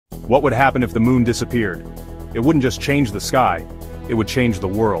What would happen if the moon disappeared? It wouldn't just change the sky, it would change the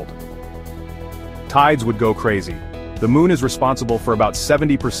world. Tides would go crazy. The moon is responsible for about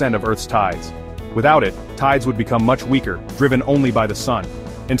 70% of Earth's tides. Without it, tides would become much weaker, driven only by the sun.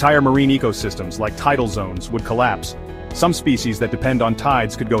 Entire marine ecosystems, like tidal zones, would collapse. Some species that depend on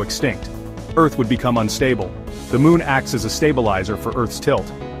tides could go extinct. Earth would become unstable. The moon acts as a stabilizer for Earth's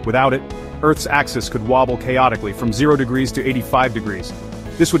tilt. Without it, Earth's axis could wobble chaotically from 0 degrees to 85 degrees.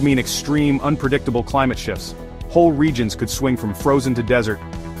 This would mean extreme, unpredictable climate shifts. Whole regions could swing from frozen to desert,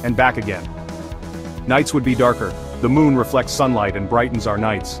 and back again. Nights would be darker. The moon reflects sunlight and brightens our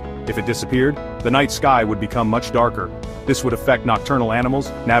nights. If it disappeared, the night sky would become much darker. This would affect nocturnal animals,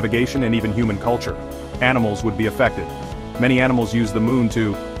 navigation, and even human culture. Animals would be affected. Many animals use the moon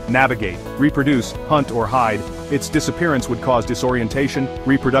to navigate, reproduce, hunt, or hide. Its disappearance would cause disorientation,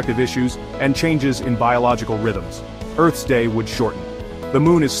 reproductive issues, and changes in biological rhythms. Earth's day would shorten. The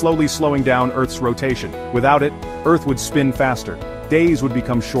moon is slowly slowing down Earth's rotation. Without it, Earth would spin faster. Days would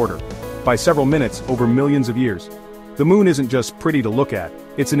become shorter, by several minutes over millions of years. The moon isn't just pretty to look at,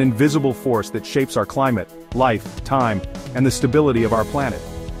 it's an invisible force that shapes our climate, life, time, and the stability of our planet.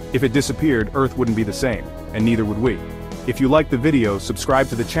 If it disappeared, Earth wouldn't be the same, and neither would we. If you liked the video, subscribe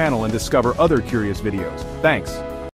to the channel and discover other curious videos. Thanks.